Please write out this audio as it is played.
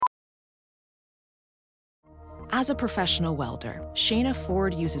As a professional welder, Shayna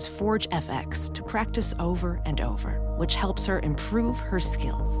Ford uses Forge FX to practice over and over, which helps her improve her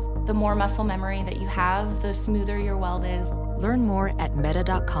skills. The more muscle memory that you have, the smoother your weld is. Learn more at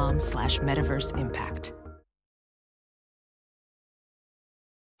meta.com/metaverse impact.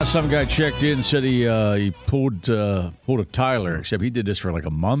 Some guy checked in and said he pulled a Tyler, except he did this for like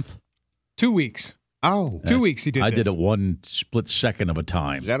a month. 2 weeks. Oh. 2 weeks he did I this. did it one split second of a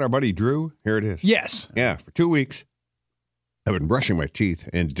time. Is that our buddy Drew? Here it is. Yes. Yeah, for 2 weeks, I've been brushing my teeth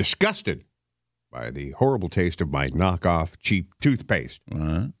and disgusted by the horrible taste of my knockoff cheap toothpaste.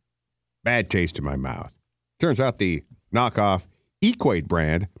 Bad taste in my mouth. Turns out the knockoff Equate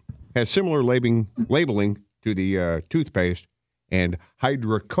brand has similar labeling to the toothpaste and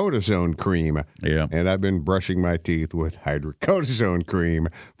hydrocortisone cream. Yeah. And I've been brushing my teeth with hydrocortisone cream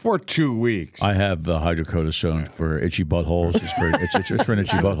for 2 weeks. I have hydrocortisone for itchy buttholes. It's for an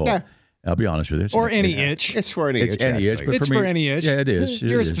itchy butthole. Yeah. I'll be honest with you. Or any itch. It's for any It's itch. any itch, actually. but It's for me, for any itch. Yeah, it is.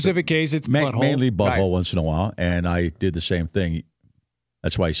 You're It a is. specific case. It's butthole. Mainly butthole Right. once in a while, and I did the same thing.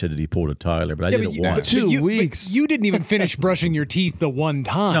 That's why he said that he pulled a Tyler, but I did it once. 2 weeks. You didn't even finish brushing your teeth the one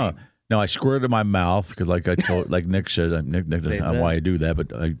time. No, I squirted my mouth because, like I told, like Nick said, Nick doesn't know why I do that,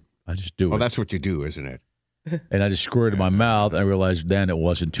 but I just do Well, it. that's what you do, isn't it? And I just squirted my mouth, and I realized then it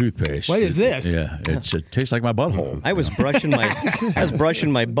wasn't toothpaste. What is this? Yeah, it tastes like my butthole. I was brushing my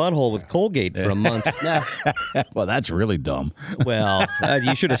butthole with Colgate for a month. Well, that's really dumb. Well,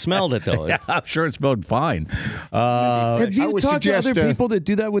 you should have smelled it though. Yeah, I'm sure it smelled fine. Have I you would talked to suggest, other people that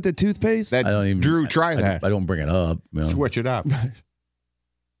do that with the toothpaste? That I don't even. Drew, try that. I don't bring it up. You know. Switch it up.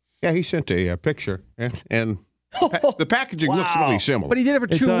 Yeah, he sent a picture, and the packaging looks really similar. But he did it for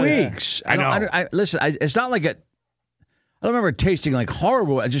 2 does. weeks. I know. Listen, it's not like it. I don't remember it tasting like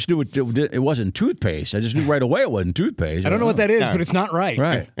horrible. I just knew it wasn't toothpaste. I just knew right away it wasn't toothpaste. I don't know what that is, Yeah. but it's not right.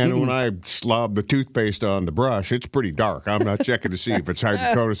 Right. And when I slob the toothpaste on the brush, it's pretty dark. I'm not checking to see if it's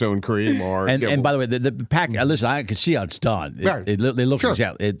hydrocortisone cream or. And by the way, the pack. Listen, I can see how it's done. Right. They look Sure.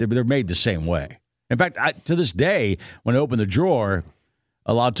 exactly. They're made the same way. In fact, to this day, when I open the drawer,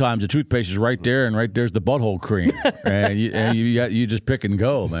 a lot of times the toothpaste is right there, and right there's the butthole cream, and you just pick and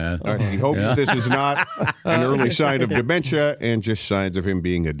go, man. All right, he hopes this is not an early sign of dementia and just signs of him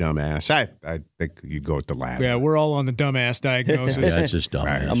being a dumbass. I think you'd go with the latter. Yeah, we're all on the dumbass diagnosis. Yeah, it's just dumb.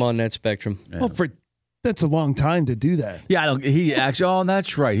 man. I'm on that spectrum. Well, that's a long time to do that. Yeah, I don't, he actually. Oh,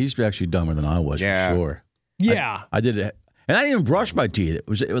 that's right. He's actually dumber than I was Yeah. for sure. Yeah. I did it, and I didn't even brush my teeth. It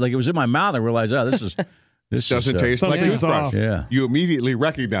was in my mouth. I realized, this Doesn't is, taste like something's toothbrush. off. Yeah. You immediately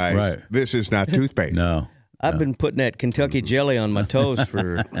recognize Right. this is not toothpaste. No. I've been putting that Kentucky jelly on my toes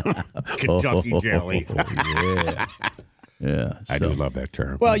for. Kentucky jelly. Yeah. Yeah. I do love that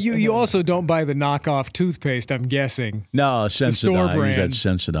term. Well, you also don't buy the knockoff toothpaste, I'm guessing. No, store Sensodyne. Use that brand.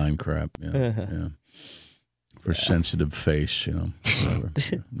 Sensodyne crap. Yeah. For sensitive face, whatever.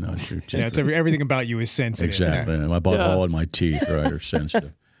 No, it's your Yeah, it's everything about you is sensitive. exactly. My butthole and my teeth, right, are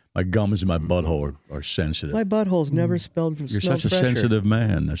sensitive. My gums and my butthole are sensitive. My butthole's never spelled. You're such a fresher. sensitive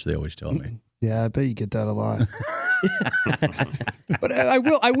man. That's what they always tell me. Yeah, I bet you get that a lot. But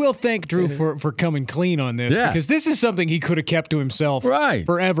I will thank Drew for coming clean on this, Yeah. because this is something he could have kept to himself Right.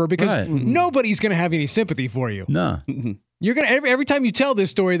 forever, because Right. nobody's going to have any sympathy for you. No. You're going to every time you tell this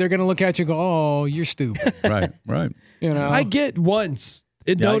story, they're going to look at you and go, "Oh, you're stupid." Right. You know. I get once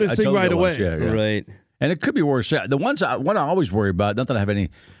and Yeah, I noticing totally right get away. once, yeah. Right. And it could be worse. The one I always worry about, not that I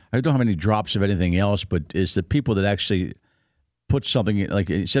don't have any drops of anything else, but is the people that actually put something,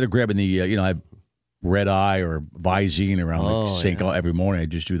 like instead of grabbing the, I have Red Eye or Visine around the sink every morning. I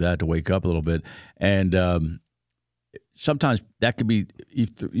just do that to wake up a little bit. And sometimes that could be, you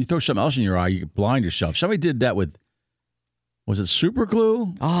throw something else in your eye, you could blind yourself. Somebody did that with, was it super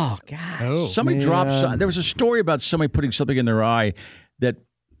glue? Oh God. Somebody dropped, there was a story about somebody putting something in their eye that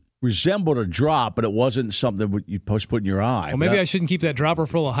resembled a drop, but it wasn't something that you're supposed to put in your eye. Well, maybe I shouldn't keep that dropper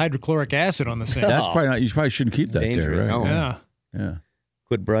full of hydrochloric acid on the sink. That's probably not, you probably shouldn't keep that Dangerous. there, right? Yeah. Yeah.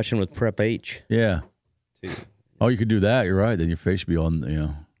 Quit brushing with Prep H. Yeah. Oh, you could do that. You're right. Then your face would be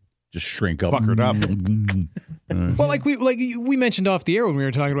on, just shrink up. Puckered up. Well, like we mentioned off the air when we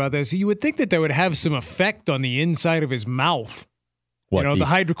were talking about this, you would think that would have some effect on the inside of his mouth. What, the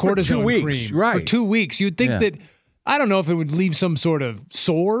hydrocortisone for 2 weeks, cream. right. For 2 weeks. You'd think that, I don't know if it would leave some sort of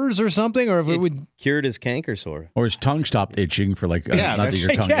sores or something, or if it would. Cured his canker sore. Or his tongue stopped itching for not that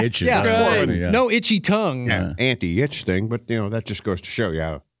your tongue Yeah, itches. yeah, right? right. Yeah. No itchy tongue. Yeah, anti-itch thing, but that just goes to show you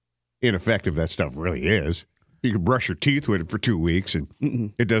how ineffective that stuff really is. You can brush your teeth with it for 2 weeks,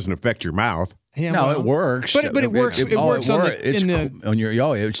 and it doesn't affect your mouth. Yeah, No, well, it works. But it works. It works on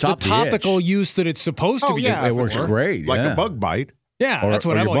it stops the topical use that it's supposed to be. yeah, used it works for. great. Like yeah. a bug bite. Yeah, Or, that's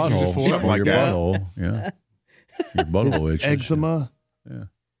what or I've your always used it butthole. for. Something like Or your that. butthole. Yeah. Your butthole itches. Eczema.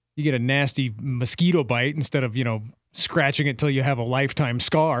 You get a nasty mosquito bite instead of, scratching it till you have a lifetime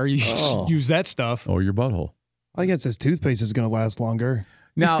scar. You just use that stuff. Or your butthole. I guess his toothpaste is going to last longer.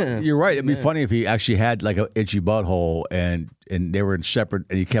 Now, you're right. It'd be funny if he actually had like an itchy butthole and they were in separate,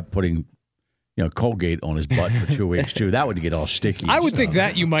 and he kept putting, Colgate on his butt for 2 weeks too. That would get all sticky. I would think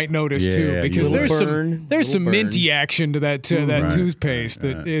that you might notice too, because there's some minty action to that toothpaste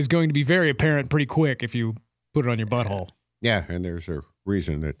that is going to be very apparent pretty quick if you put it on your butthole. Yeah, and there's a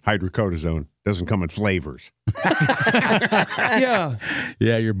reason that hydrocortisone doesn't come in flavors. Yeah.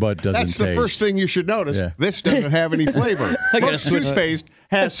 Yeah, your butt doesn't That's the taste. first thing you should notice. Yeah. This doesn't have any flavor. Most toothpaste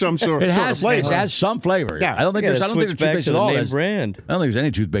has some sort of flavor. It has some flavor. Yeah. I don't think there's switch back toothpaste to at the all. name brand. I don't think there's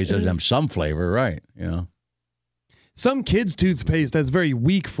any toothpaste that doesn't have some flavor, right? Some kids' toothpaste has very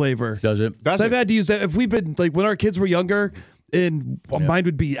weak flavor. Does it? So I've had to use that. If we've been, like, when our kids were younger and mine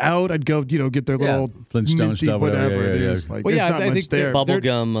would be out, I'd go, get their little Flintstone minty stuff, whatever it yeah. is. Like, Well, there's yeah, not I much think there. Bubble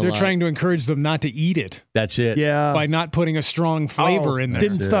gum a They're lot. trying to encourage them not to eat it That's it. Yeah. by not putting a strong flavor in there.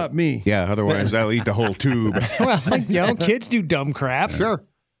 Didn't stop me. Yeah, otherwise they'll eat the whole tube. Well, kids do dumb crap. Sure.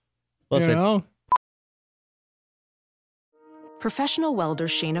 Plus, Professional welder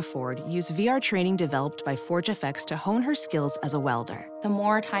Shayna Ford used VR training developed by ForgeFX to hone her skills as a welder. The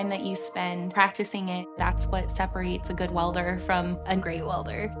more time that you spend practicing it, that's what separates a good welder from a great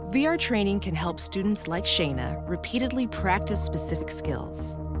welder. VR training can help students like Shayna repeatedly practice specific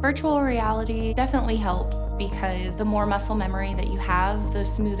skills. Virtual reality definitely helps because the more muscle memory that you have, the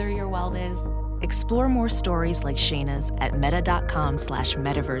smoother your weld is. Explore more stories like Shayna's at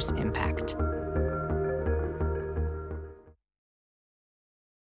meta.com/metaverseimpact.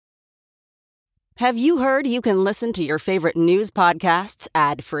 Have you heard you can listen to your favorite news podcasts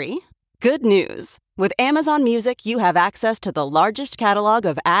ad-free? Good news! With Amazon Music, you have access to the largest catalog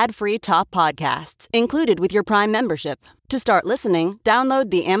of ad-free top podcasts included with your Prime membership. To start listening, download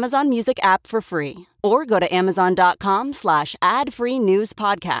the Amazon Music app for free or go to amazon.com/ad-free news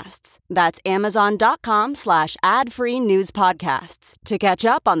podcasts. That's amazon.com/ad-free news podcasts to catch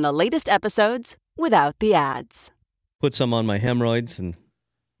up on the latest episodes without the ads. put some on my hemorrhoids and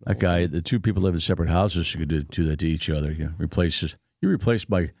That guy, the two people live in separate houses. You could do that to each other. You replaced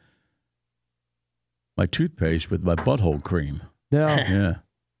my toothpaste with my butthole cream. Yeah. Yeah.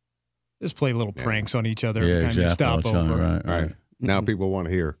 Just play little pranks on each other every Yeah, time you exactly. stop over. Right. Right. Now people want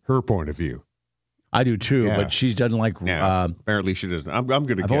to hear her point of view. I do too, Yeah. but she doesn't like. Yeah, apparently she doesn't. I'm going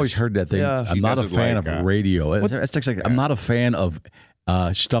to guess. I've always heard that thing. Yeah. I'm She not a doesn't fan like, of radio. It's like I'm not a fan of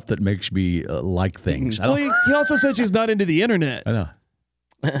stuff that makes me like things. Well, he also said she's not into the internet. I know.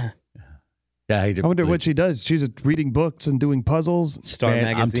 Yeah, I wonder what she does. She's reading books and doing puzzles. Star Man,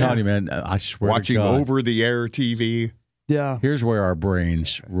 Magazine. I'm telling you, man. I swear Watching to God, over-the-air TV. Yeah. here's where our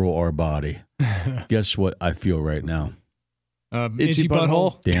brains rule our body. Guess what I feel right now? Itchy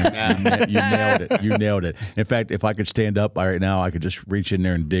butthole. Damn, you nailed it. You nailed it. In fact, if I could stand up right now, I could just reach in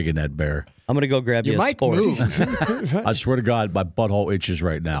there and dig in that bear. I'm going to go grab you You a might sport. move. I swear to God, my butthole itches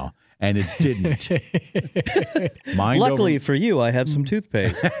right now, and it didn't. Mind Luckily for you, I have some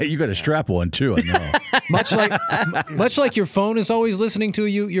toothpaste. you got a strap on too. I know. much like your phone is always listening to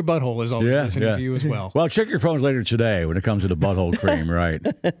you, your butthole is always listening to you as well. Well, check your phones later today when it comes to the butthole cream. Right,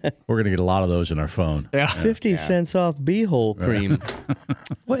 we're gonna get a lot of those in our phone. Yeah. 50 cents off beehole cream.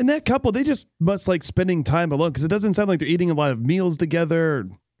 Well, and that couple, they just must like spending time alone because it doesn't sound like they're eating a lot of meals together.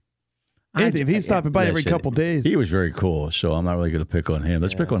 Anything. If he's stopping by every couple days. He was very cool, so I'm not really going to pick on him.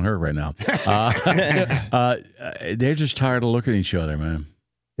 Let's pick on her right now. They're just tired of looking at each other, man.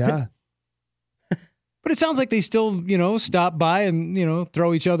 Yeah. But it sounds like they still, stop by and,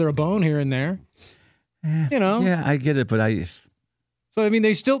 throw each other a bone here and there. Yeah, I get it, but So I mean,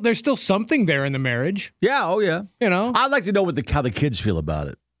 there's still something there in the marriage. yeah, oh yeah. I'd like to know how the kids feel about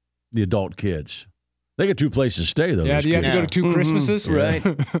it. The adult kids. They got two places to stay, though. Yeah, those do you have kids. to go to two Christmases? Right.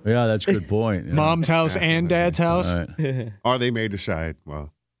 Yeah, that's a good point. Yeah. Mom's house and dad's house. Right. Or they may decide,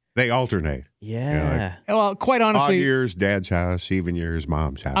 well, they alternate. Yeah. Well, quite Odd honestly, years, dad's house. Even years,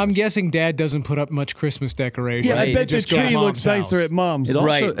 mom's house. I'm guessing dad doesn't put up much Christmas decoration. Yeah, I Right. bet the Just go to tree mom's looks nicer house. at mom's.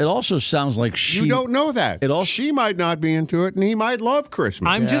 It also sounds like she. You don't know that. It also- she might not be into it, and he might love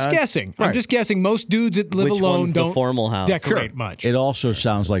Christmas. I'm just Yeah. guessing. I'm Right. just guessing. Most dudes that live Which alone one's the don't formal house? decorate Sure. much. It also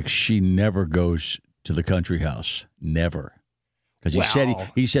sounds like she never goes to the country house. Never. Because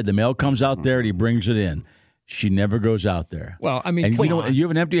he said the mail comes out there and he brings it in. She never goes out there. Well, I mean, And come you on. have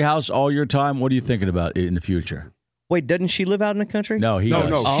an empty house all your time. What are you thinking about in the future? Wait, doesn't she live out in the country? No, he no, does.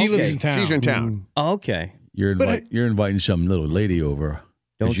 no. Oh, She okay. lives in town. She's in town. Oh, okay. You're inviting some little lady over.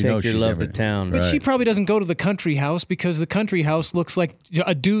 Don't take your love to town. But she probably doesn't go to the country house because the country house looks like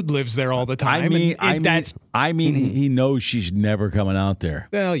a dude lives there all the time. I mean, he knows she's never coming out there.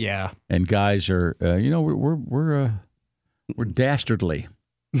 Well, yeah. And guys are, we're dastardly,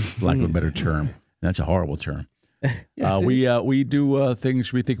 lack of a better term. That's a horrible term. We do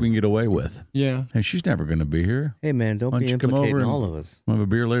things we think we can get away with. Yeah. And she's never going to be here. Hey, man, don't be come over implicating all of us. Want to have a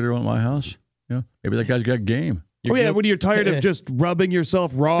beer later at my house? Yeah. Maybe that guy's got game. When you're tired of just rubbing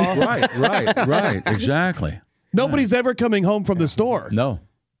yourself raw. Right. Exactly. Nobody's ever coming home from the store. No.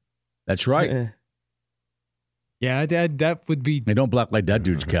 That's right. Yeah, that would be... They don't blacklight that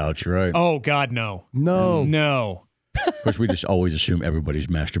dude's couch, right? Oh, God, no. No. Of course, we just always assume everybody's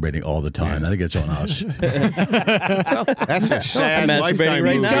masturbating all the time. I think it's on us. That's a sad lifetime.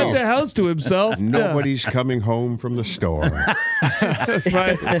 He's got the house to himself. Nobody's coming home from the store.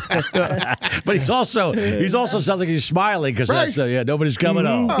 Right. But he's also sounds like he's smiling because nobody's coming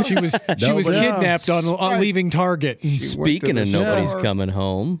home. She was kidnapped on leaving Target. Speaking of nobody's coming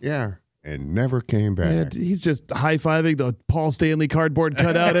home. Yeah. And never came back. Man, he's just high-fiving the Paul Stanley cardboard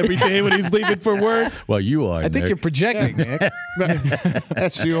cutout every day when he's leaving for work. Well, you are, I think you're projecting, Nick.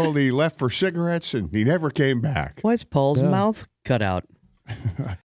 That's the old, he left for cigarettes and he never came back. Why is Paul's mouth cut out?